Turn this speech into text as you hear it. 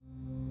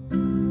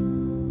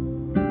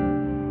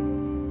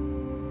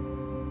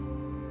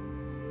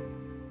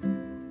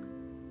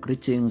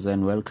Greetings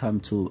and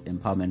welcome to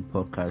Empowerment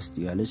Podcast.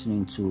 You are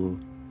listening to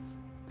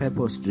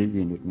Purpose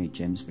Driven with me,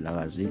 James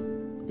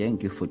Vilakazi.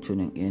 Thank you for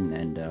tuning in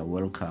and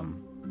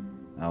welcome.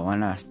 I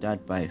want to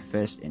start by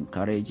first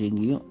encouraging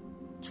you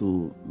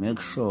to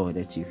make sure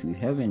that if you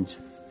haven't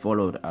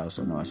followed us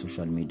on our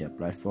social media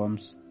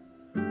platforms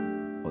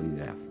or you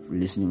are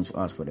listening to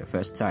us for the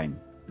first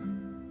time,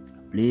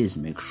 please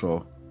make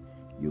sure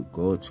you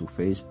go to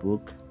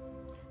Facebook.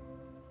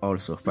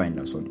 Also find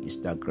us on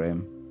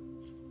Instagram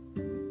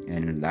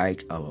and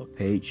like our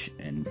page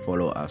and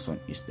follow us on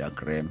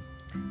Instagram.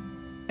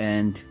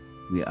 And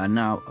we are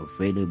now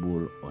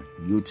available on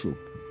YouTube.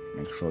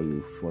 Make sure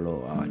you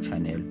follow our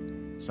channel,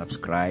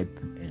 subscribe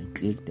and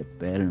click the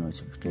bell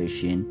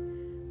notification,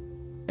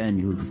 and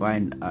you'll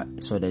find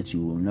so that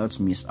you will not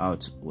miss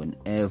out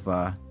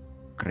whenever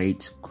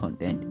great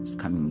content is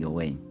coming your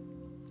way.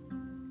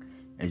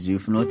 As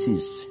you've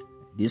noticed,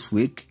 this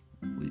week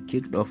we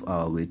kicked off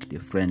our week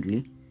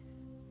differently.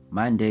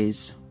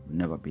 Mondays will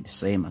never be the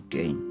same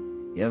again.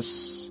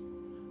 Yes,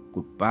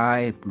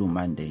 goodbye Blue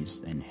Mondays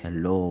and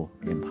hello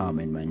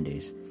Empowerment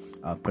Mondays.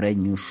 Our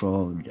brand new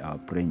show, our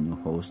brand new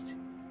host,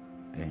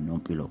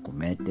 Nompilo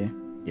Kumete.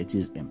 That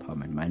is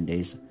Empowerment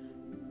Mondays.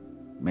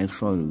 Make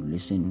sure you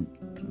listen,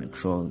 make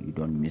sure you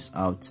don't miss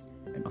out.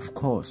 And of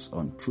course,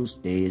 on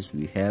Tuesdays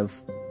we have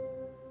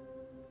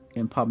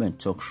empowerment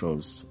talk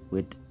shows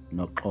with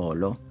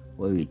Nokolo,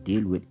 where we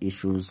deal with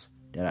issues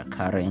that are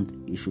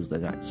current, issues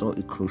that are so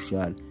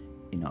crucial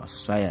in our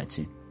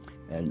society.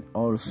 And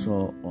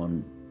also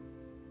on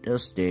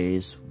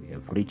Thursdays we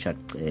have Richard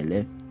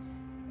Ele,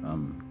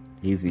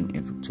 living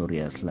a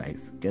victorious life.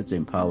 Get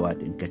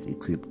empowered and get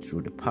equipped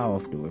through the power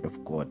of the Word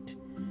of God.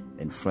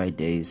 And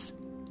Fridays,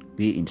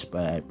 be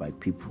inspired by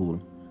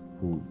people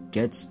who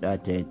get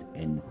started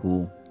and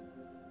who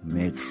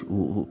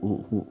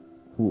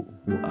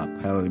are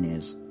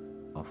pioneers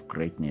of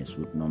greatness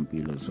with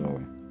Nompilo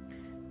Zone.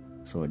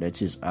 So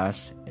that is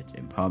us at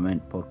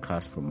Empowerment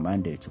Podcast. From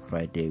Monday to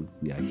Friday,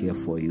 we are here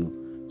for you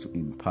to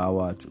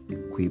empower, to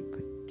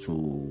equip,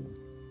 to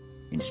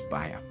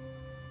inspire.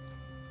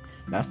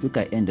 Last week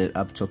I ended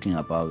up talking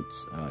about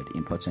the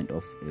importance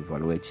of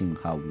evaluating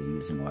how we're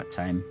using our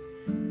time,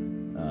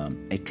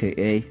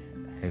 aka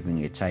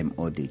having a time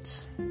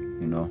audit.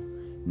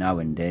 Now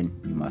and then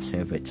you must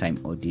have a time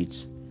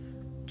audit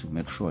to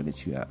make sure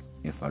that you are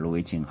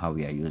evaluating how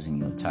you are using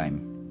your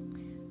time,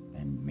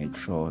 and make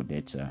sure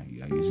that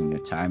you are using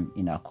your time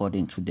in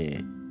according to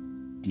the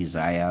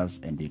desires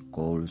and the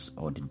goals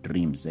or the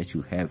dreams that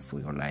you have for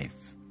your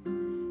life.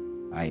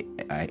 I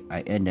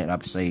ended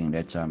up saying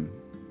that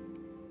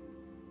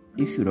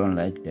if you don't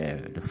like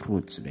the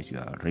fruits that you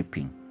are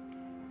reaping,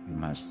 you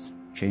must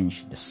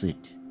change the seed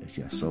that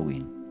you are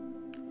sowing.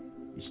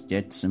 It's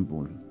that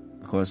simple,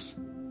 because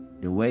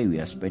the way we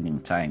are spending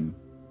time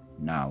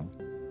now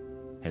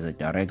has a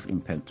direct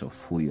impact of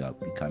who you are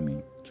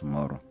becoming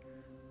tomorrow.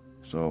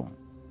 So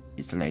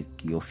it's like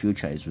your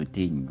future is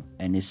within you,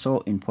 and it's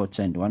so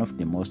important. One of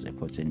the most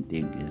important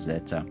things is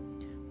that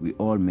we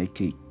all make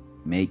it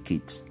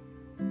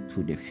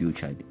to the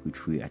future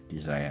which we are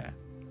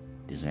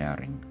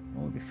desiring,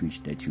 or the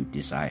future that you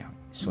desire.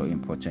 It's so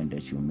important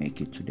that you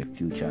make it to the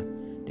future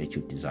that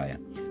you desire.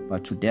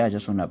 But today I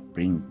just want to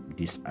bring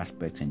these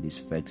aspects and these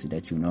facts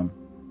that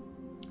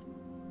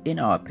in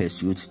our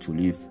pursuit to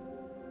live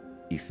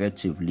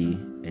effectively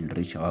and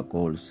reach our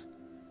goals,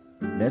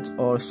 let's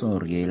also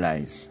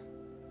realize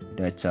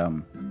that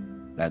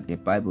like the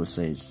Bible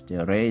says,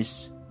 the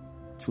race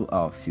to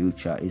our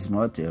future is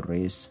not a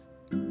race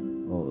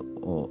or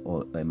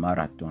a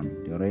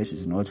marathon. The race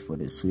is not for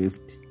the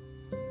swift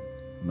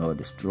nor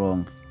the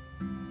strong,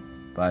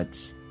 but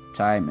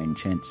time and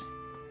chance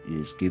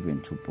is given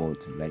to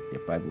both, like the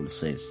Bible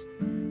says.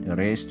 The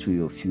race to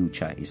your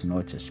future is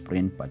not a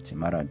sprint but a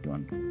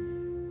marathon.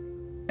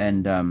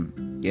 And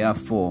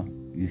therefore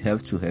you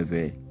have to have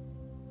a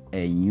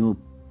new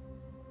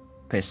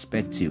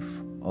perspective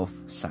of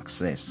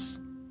success.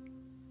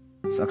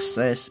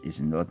 Success is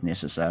not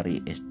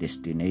necessarily a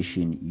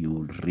destination you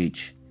will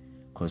reach,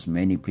 because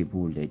many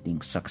people, they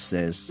think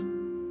success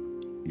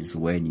is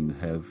when you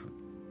have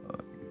a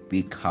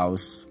big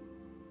house,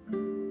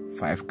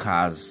 5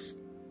 cars,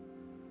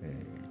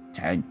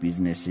 10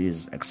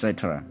 businesses,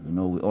 etc.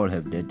 We all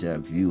have that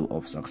view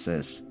of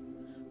success.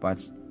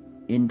 But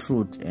in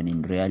truth and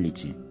in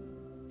reality,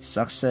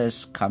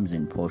 success comes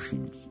in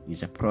portions.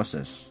 It's a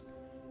process.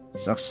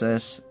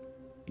 Success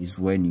is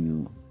when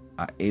you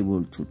are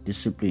able to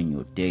discipline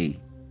your day,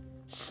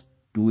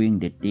 doing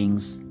the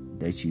things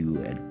that you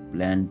had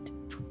planned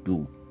to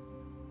do,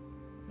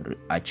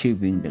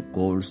 achieving the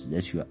goals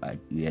that you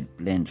had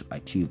planned to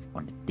achieve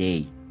on the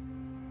day.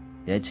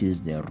 That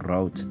is the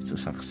route to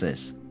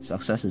success.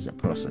 Success is a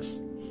process,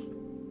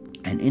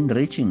 and in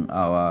reaching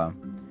our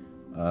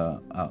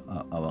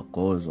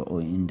goals,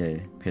 or in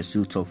the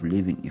pursuit of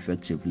living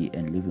effectively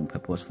and living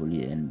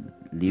purposefully and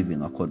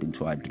living according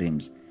to our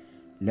dreams,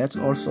 let's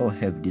also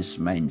have this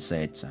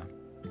mindset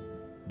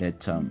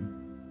that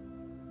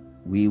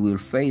we will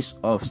face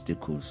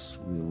obstacles.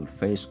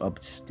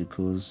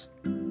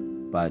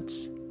 But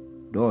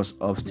those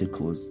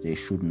obstacles, they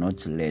should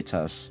not let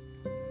us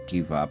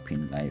give up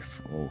in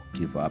life or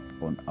give up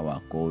on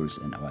our goals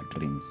and our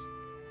dreams.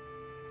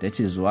 That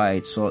is why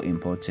it's so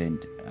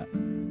important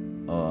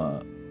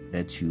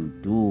that you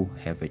do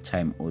have a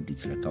time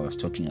audit, like I was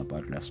talking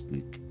about last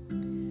week,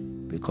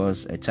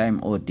 because a time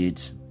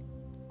audit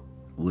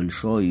will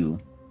show you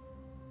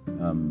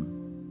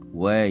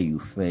where you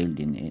failed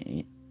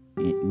in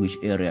which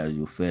areas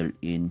you failed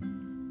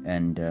in,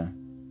 and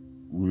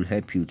will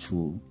help you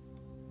to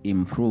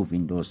improve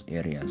in those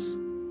areas.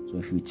 So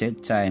if you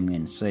take time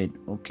and say,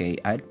 okay,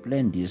 I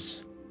planned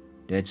this,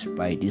 that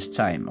by this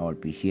time I'll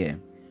be here,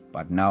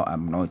 but now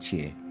I'm not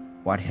here.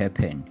 What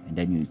happened? And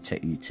then you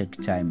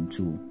take time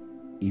to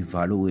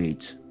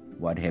evaluate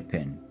what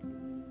happened,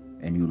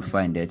 and you'll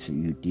find that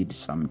you did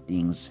some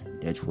things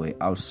that were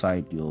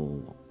outside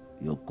your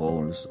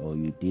goals, or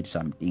you did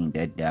something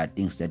that there are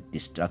things that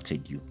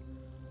distracted you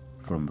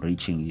from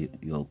reaching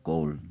your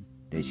goal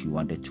that you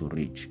wanted to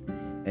reach.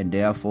 And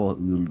therefore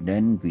you'll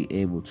then be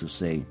able to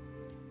say,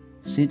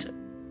 since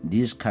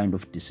this kind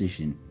of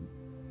decision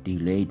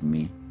delayed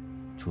me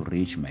to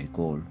reach my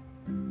goal,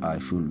 I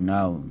should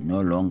now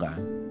no longer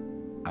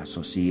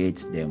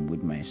associate them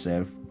with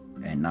myself,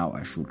 and now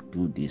I should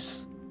do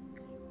this.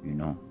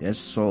 That's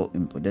so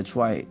important. That's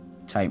why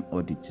time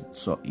audit is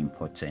so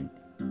important,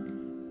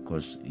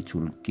 because it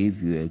will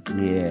give you a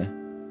clear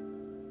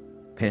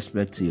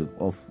perspective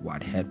of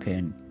what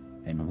happened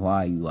and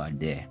why you are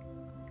there.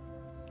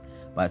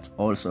 But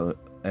also,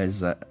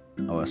 as I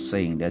was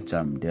saying, that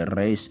the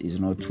race is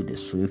not to the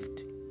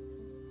swift,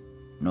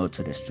 not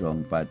to the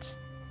strong, but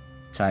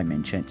time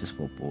and chance is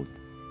for both.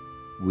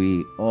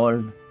 We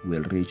all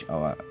will reach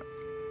our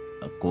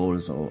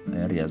goals or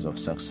areas of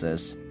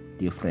success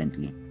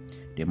differently.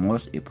 The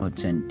most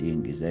important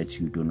thing is that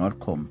you do not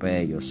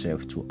compare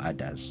yourself to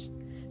others.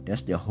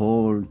 That's the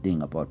whole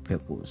thing about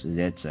purpose, is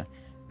that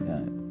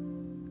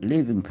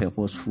living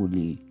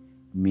purposefully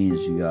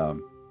means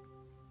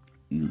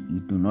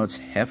you do not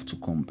have to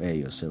compare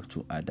yourself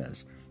to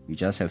others. You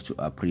just have to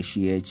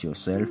appreciate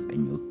yourself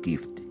and your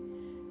gift.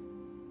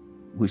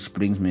 Which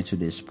brings me to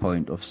this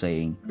point of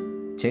saying,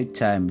 take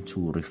time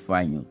to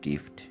refine your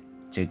gift.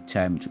 Take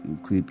time to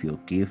equip your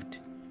gift.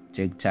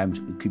 Take time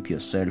to equip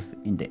yourself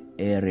in the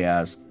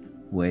areas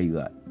where you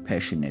are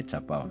passionate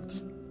about.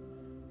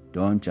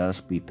 Don't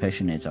just be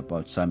passionate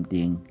about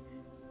something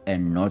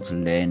and not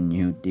learn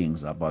new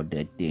things about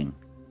that thing,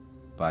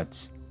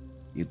 but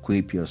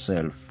equip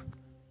yourself.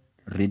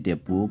 Read a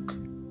book,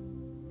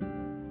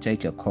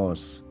 take a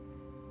course,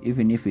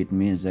 even if it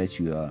means that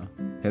you are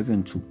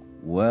having to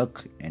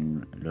work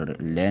and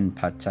learn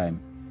part-time.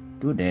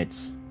 Do that,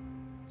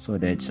 so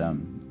that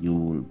you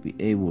will be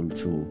able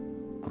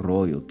to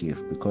grow your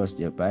gift, because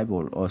the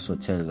Bible also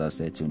tells us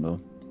that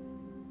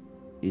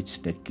it's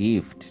the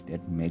gift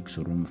that makes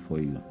room for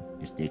you.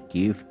 It's the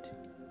gift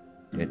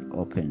that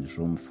opens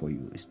room for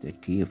you. It's the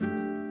gift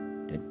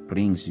that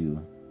brings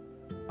you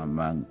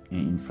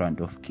in front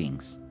of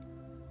kings.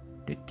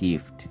 The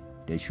gift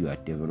that you are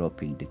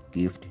developing, the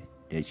gift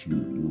that you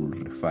will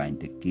refine,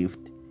 the gift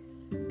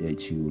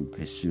that you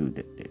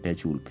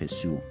will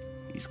pursue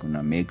is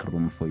gonna make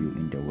room for you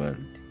in the world.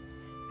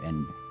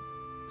 And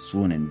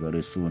soon and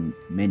very soon,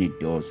 many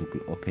doors will be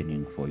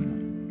opening for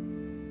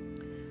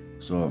you.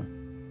 So,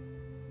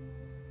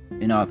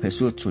 in our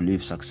pursuit to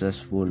live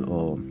successful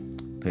or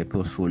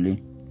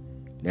purposefully,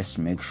 let's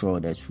make sure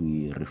that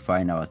we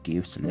refine our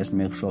gifts. Let's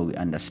make sure we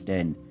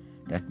understand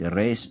that the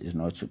race is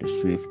not to the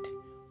swift.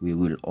 We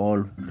will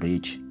all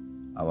reach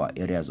our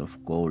areas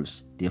of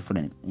goals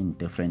in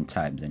different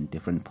times and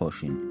different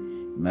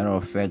portions. Matter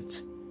of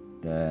fact,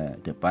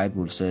 the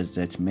Bible says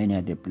that many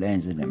are the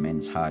plans in a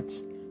man's heart,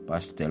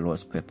 but the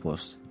Lord's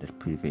purpose that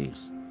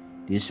prevails.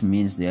 This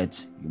means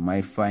that you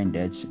might find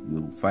that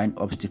you find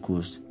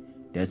obstacles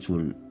that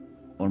will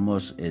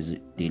almost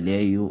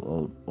delay you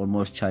or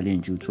almost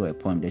challenge you to a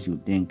point that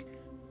you think,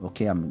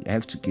 okay, I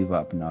have to give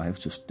up now, I have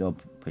to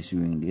stop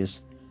pursuing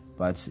this.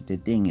 But the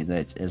thing is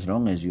that as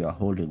long as you are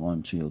holding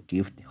on to your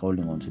gift,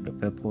 holding on to the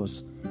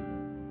purpose,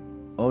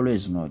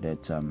 always know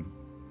that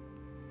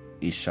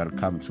it shall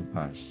come to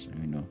pass.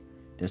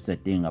 That's the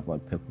thing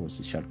about purpose.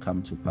 It shall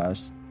come to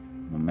pass.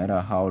 No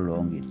matter how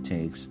long it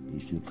takes,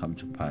 it should come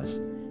to pass.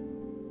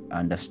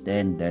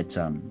 Understand that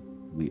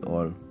we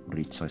all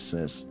reach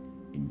success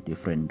in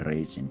different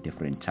rates, in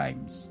different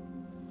times.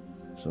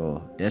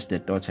 So that's the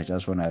thoughts I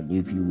just want to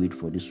leave you with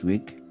for this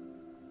week.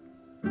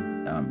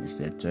 Is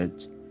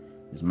that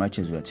as much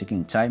as we are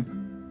taking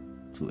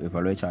time to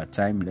evaluate our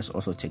time, let's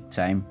also take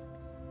time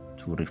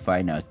to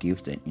refine our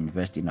gifts and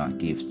invest in our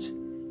gifts,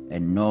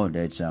 and know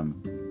that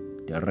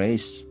the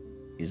race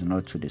is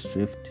not to the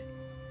swift,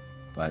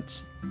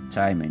 but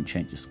time and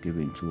chance is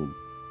given to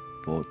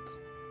both.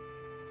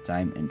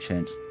 Time and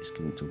chance is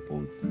given to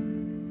both.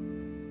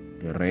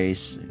 The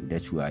race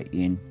that we are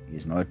in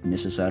is not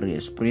necessarily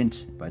a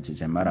sprint, but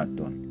it's a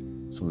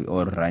marathon. So we're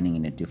all running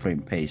in a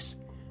different pace.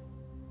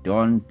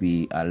 Don't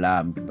be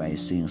alarmed by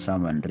seeing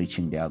someone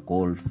reaching their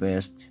goal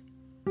first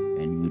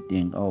and you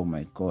think, oh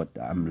my God,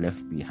 I'm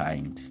left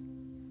behind.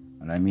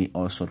 Let me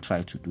also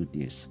try to do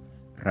this.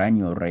 Run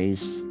your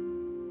race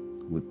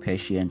with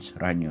patience,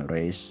 run your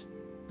race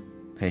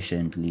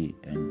patiently,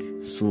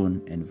 and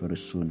soon and very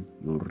soon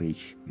you'll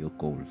reach your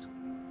goals.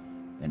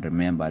 And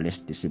remember, let's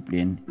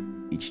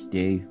discipline each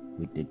day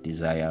with the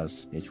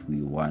desires that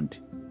we want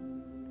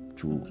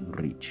to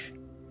reach.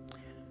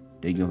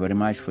 Thank you very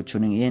much for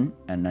tuning in,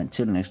 and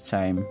until next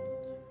time,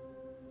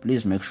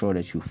 please make sure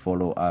that you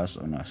follow us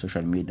on our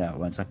social media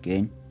once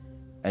again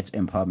at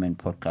Empowerment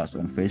Podcast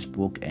on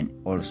Facebook and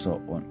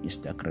also on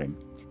Instagram.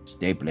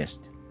 Stay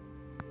blessed.